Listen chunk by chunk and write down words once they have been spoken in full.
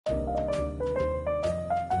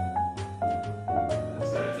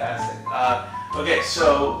Okay,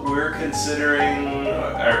 so we're considering,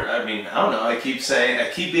 I don't know, I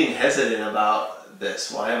keep being hesitant about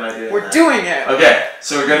this. Why am I doing that? We're doing it! Okay,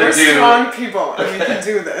 so we're We're strong people, and we can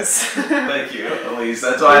do this. Thank you, Elise.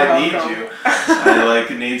 That's why I need you. I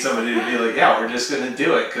need somebody to be like, yeah, we're just going to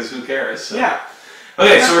do it, because who cares? So. Yeah.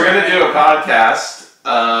 Okay, so we're going to do a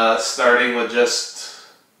podcast, starting with just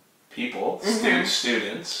people,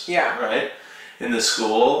 students, right, in the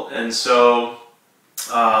school. And so,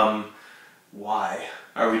 why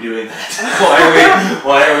are we doing that?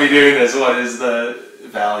 Why are we doing this? What is the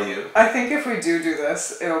value? I think if we do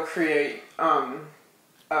this, it'll create, I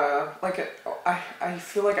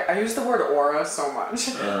feel like I use the word aura so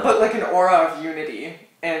much, but like an aura of unity.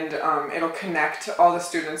 And it'll connect all the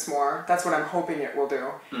students more. That's what I'm hoping it will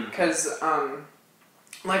do. Because,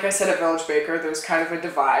 like I said at Village Baker, there's kind of a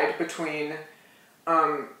divide between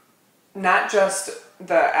not just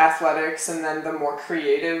the athletics and then the more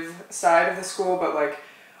creative side of the school, but like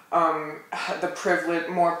the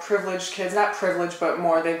more privileged kids, not privileged, but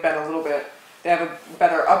more they have a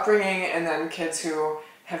better upbringing, and then kids who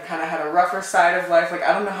have kind of had a rougher side of life. Like,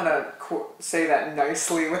 I don't know how to say that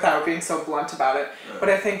nicely without being so blunt about it, but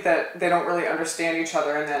I think that they don't really understand each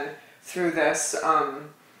other, and then through this,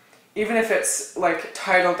 even if it's like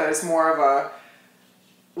titled as more of a,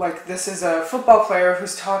 like, this is a football player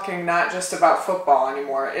who's talking not just about football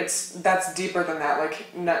anymore, that's deeper than that.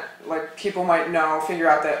 Like people might figure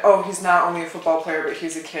out that, oh, he's not only a football player, but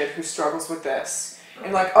he's a kid who struggles with this,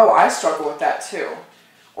 and like, oh, I struggle with that too.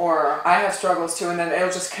 Or I have struggles too, and then it'll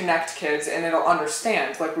just connect kids, and it'll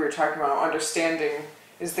understand, like we were talking about. Understanding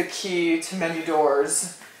is the key to many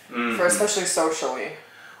doors, for especially socially.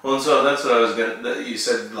 Well, and so that's what I was gonna. You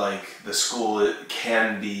said like the school, it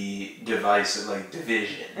can be divisive, like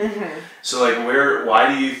division. So like, why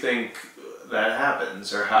do you think that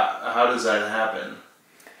happens, or how does that happen?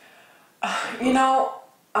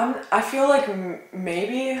 I feel like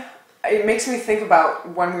maybe. It makes me think about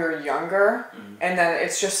when we were younger, and then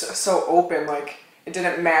it's just so open, like, it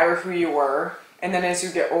didn't matter who you were, and then as you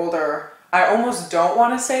get older, I almost don't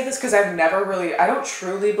want to say this, because I don't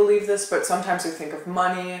truly believe this, but sometimes I think of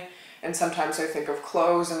money, and sometimes I think of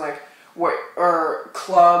clothes, and like, or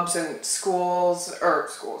clubs, and sports,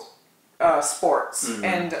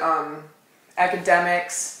 and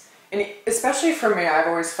academics, and especially for me, I've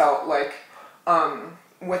always felt like,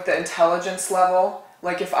 with the intelligence level,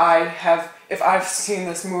 like if I've seen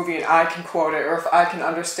this movie and I can quote it, or if I can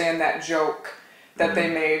understand that joke that they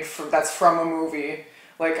made that's from a movie,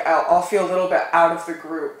 like I'll feel a little bit out of the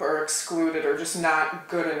group or excluded or just not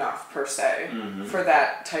good enough per se for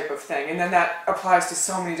that type of thing. And then that applies to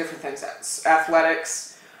so many different things.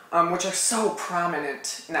 Athletics, which are so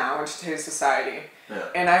prominent now in today's society. Yeah.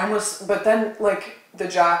 And but then like the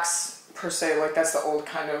jocks per se, like that's the old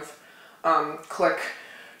kind of clique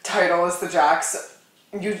title is the jocks.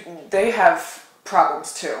 They have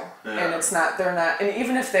problems too, and and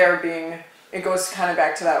even if it goes kind of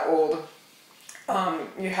back to that old,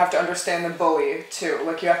 you have to understand the bully too,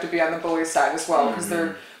 like you have to be on the bully side as well, because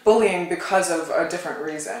they're bullying because of a different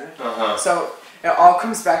reason, so it all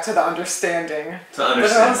comes back to the understanding.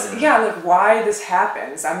 Like why this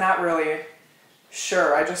happens, I'm not really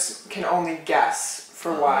sure, I just can only guess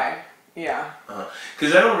for why,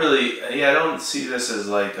 because I don't see this as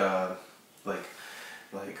like,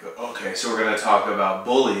 okay, so we're going to talk about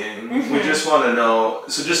bullying. We just want to know,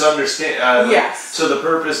 so just understand. Yes. So the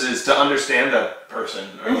purpose is to understand that person,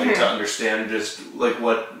 or like to understand just like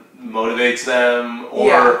what motivates them,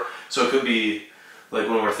 or so it could be like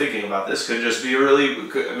when we're thinking about this, couldn't it just be a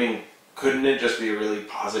really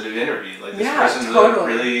positive interview? Like this person's a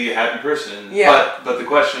really happy person. Yeah. But the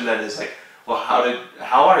question then is like, well,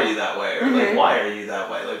 how are you that way? Or like, why are you that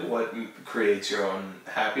way? Like, what creates your own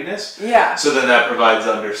happiness? Yeah. So then that provides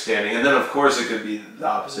understanding. And then, of course, it could be the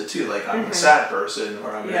opposite, too. Like, I'm a sad person,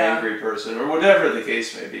 or I'm an angry person, or whatever the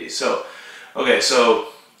case may be. So, okay, so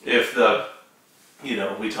if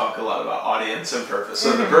we talk a lot about audience and purpose.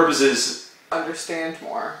 So the purpose is... understand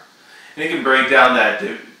more. And you can break down that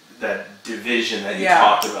division that you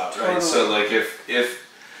talked about, right? Totally. So, like, if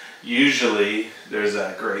usually there's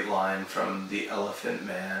that great line from The Elephant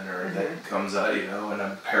Man, or that comes out, and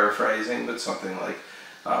I'm paraphrasing, but something like,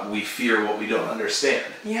 we fear what we don't understand.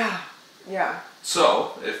 Yeah.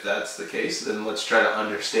 So, if that's the case, then let's try to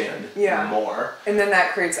understand more. And then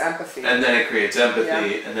that creates empathy. And then it creates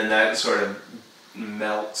empathy, and then that sort of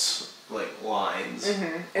melts, like, lines.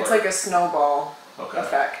 It's like a snowball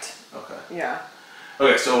effect. Okay. Yeah.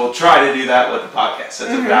 Okay, so we'll try to do that with the podcast. That's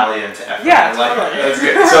a valiant effort. Yeah, I like that. That's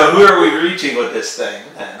good. So who are we reaching with this thing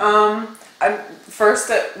then?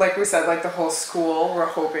 first, like we said, like the whole school, we're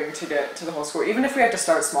hoping to get to the whole school, even if we have to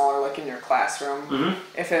start smaller, like in your classroom,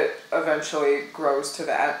 if it eventually grows to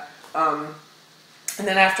that. And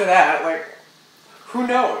then after that, like, who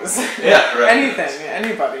knows? Yeah, right.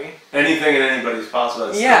 Anybody. Anything and anybody's possible.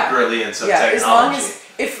 That's the brilliance of technology.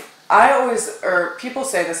 As long as, people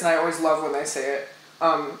say this and I always love when they say it,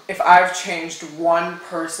 if I've changed one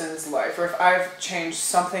person's life, or if I've changed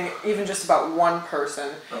something, even just about one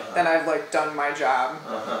person, then I've like done my job.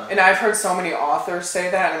 And I've heard so many authors say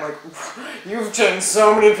that, and I'm like, you've changed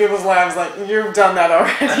so many people's lives, like you've done that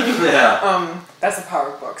already. That's the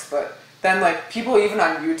power of books, but then like people even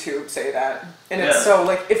on YouTube say that, and it's so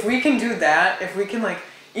like if we can do that, if we can like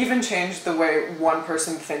even change the way one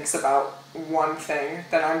person thinks about one thing,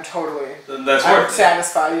 then I'm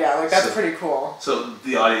satisfied. Yeah, like that's pretty cool. So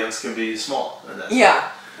the audience can be small. And that's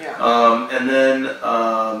and then,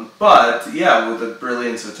 but yeah, with the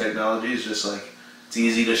brilliance of technology, it's just like it's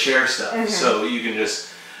easy to share stuff. So you can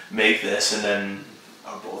just make this, and then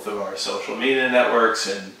both of our social media networks,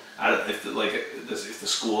 and if the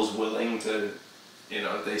school's willing to,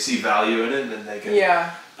 they see value in it, then they can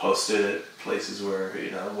post it at places where,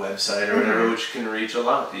 website or whatever, which can reach a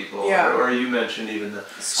lot of people. Yeah. Or you mentioned even the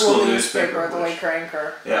school newspaper, the Laker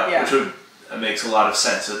Anchor. Yeah, which it makes a lot of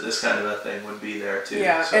sense that this kind of a thing would be there too.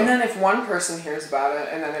 Yeah, so. And then if one person hears about it,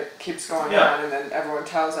 and then it keeps going on, and then everyone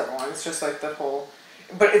tells everyone, it's just like the whole...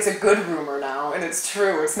 But it's a good rumor now, and it's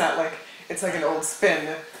true. It's not like... It's like an old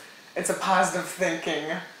spin. It's a positive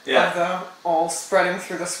thinking of the all spreading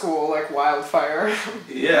through the school like wildfire.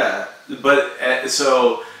 Yeah, but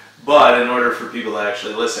in order for people to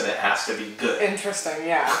actually listen, it has to be good. Interesting,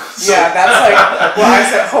 yeah. That's like, well, I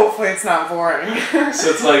said hopefully it's not boring. So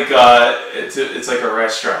it's like, it's like a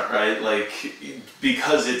restaurant, right? Like,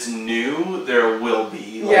 because it's new, there will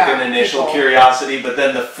be like an initial curiosity, but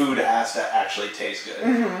then the food has to actually taste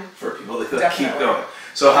good for people to keep going.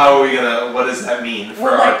 So how are we what does that mean for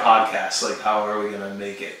our podcast? Like, how are we gonna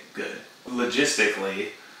make it good? Logistically,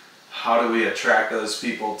 how do we attract those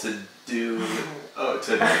people to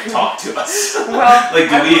talk to us? Well,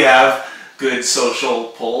 do we have good social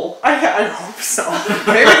pull? I hope so.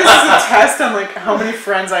 Maybe this is a test on like how many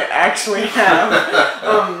friends I actually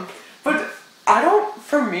have. But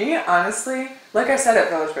for me, honestly, like I said at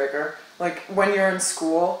Village Baker, like when you're in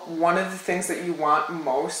school, one of the things that you want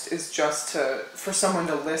most is just for someone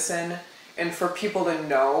to listen and for people to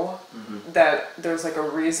know that there's like a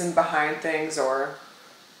reason behind things, or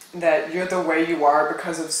that you're the way you are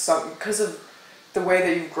because of the way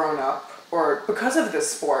that you've grown up, or because of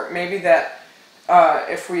this sport. Maybe that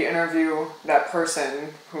if we interview that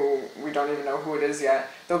person who we don't even know who it is yet,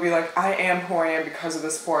 they'll be like, I am who I am because of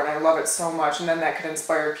the sport, and I love it so much, and then that could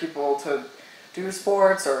inspire people to do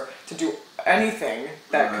sports or to do anything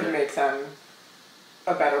that could make them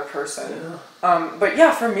a better person. But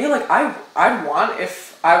yeah, for me, like I'd want,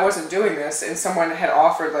 if I wasn't doing this and someone had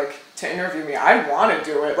offered like to interview me, I'd want to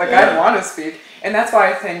do it. Like I'd want to speak, and that's why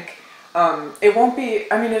I think it won't be.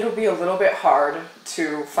 I mean, it'll be a little bit hard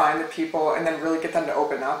to find the people and then really get them to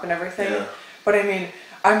open up and everything. Yeah. But I mean,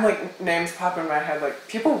 I'm like names pop in my head. Like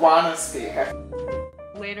people want to speak.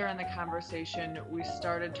 Later in the conversation, we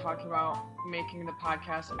started talking about making the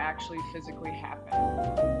podcast actually physically happen.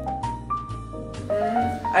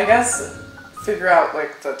 I guess figure out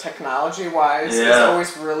like the technology wise is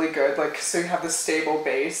always really good. Like so you have the stable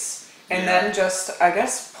base, and then just I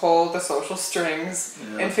guess pull the social strings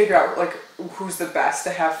and figure out like who's the best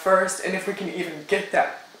to have first, and if we can even get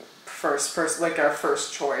that first person, like our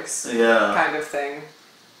first choice, kind of thing.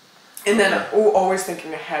 And then always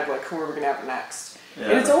thinking ahead, like who are we gonna have next? Yeah.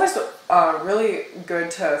 And it's always really good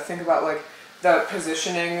to think about like the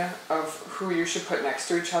positioning of who you should put next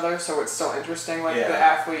to each other, so it's still interesting, like the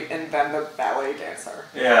athlete and then the ballet dancer.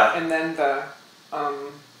 Yeah. And then the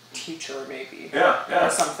teacher maybe. Or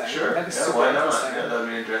something. Sure. That'd be super interesting. Yeah, that'd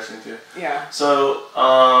be interesting too. Yeah. So,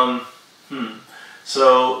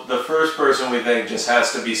 So the first person we think just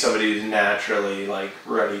has to be somebody who's naturally like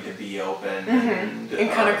ready to be open and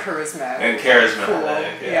kind of charismatic. And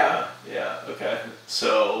charismatic. Cool. Yeah. Okay.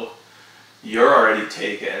 So you're already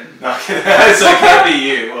taken. So it can't be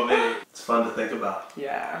you. Well, maybe it's fun to think about.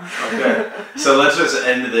 Yeah. Okay. So let's just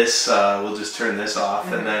end this. We'll just turn this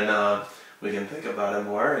off, and then we can think about it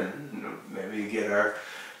more, and maybe get our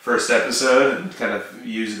first episode and kind of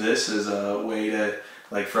use this as a way to.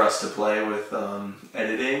 Like for us to play with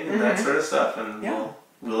editing and that sort of stuff, and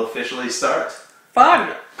we'll officially start.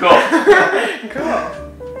 Fun. Cool. Cool.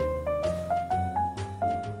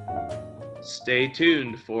 Stay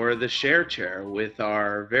tuned for the Share Chair with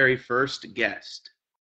our very first guest.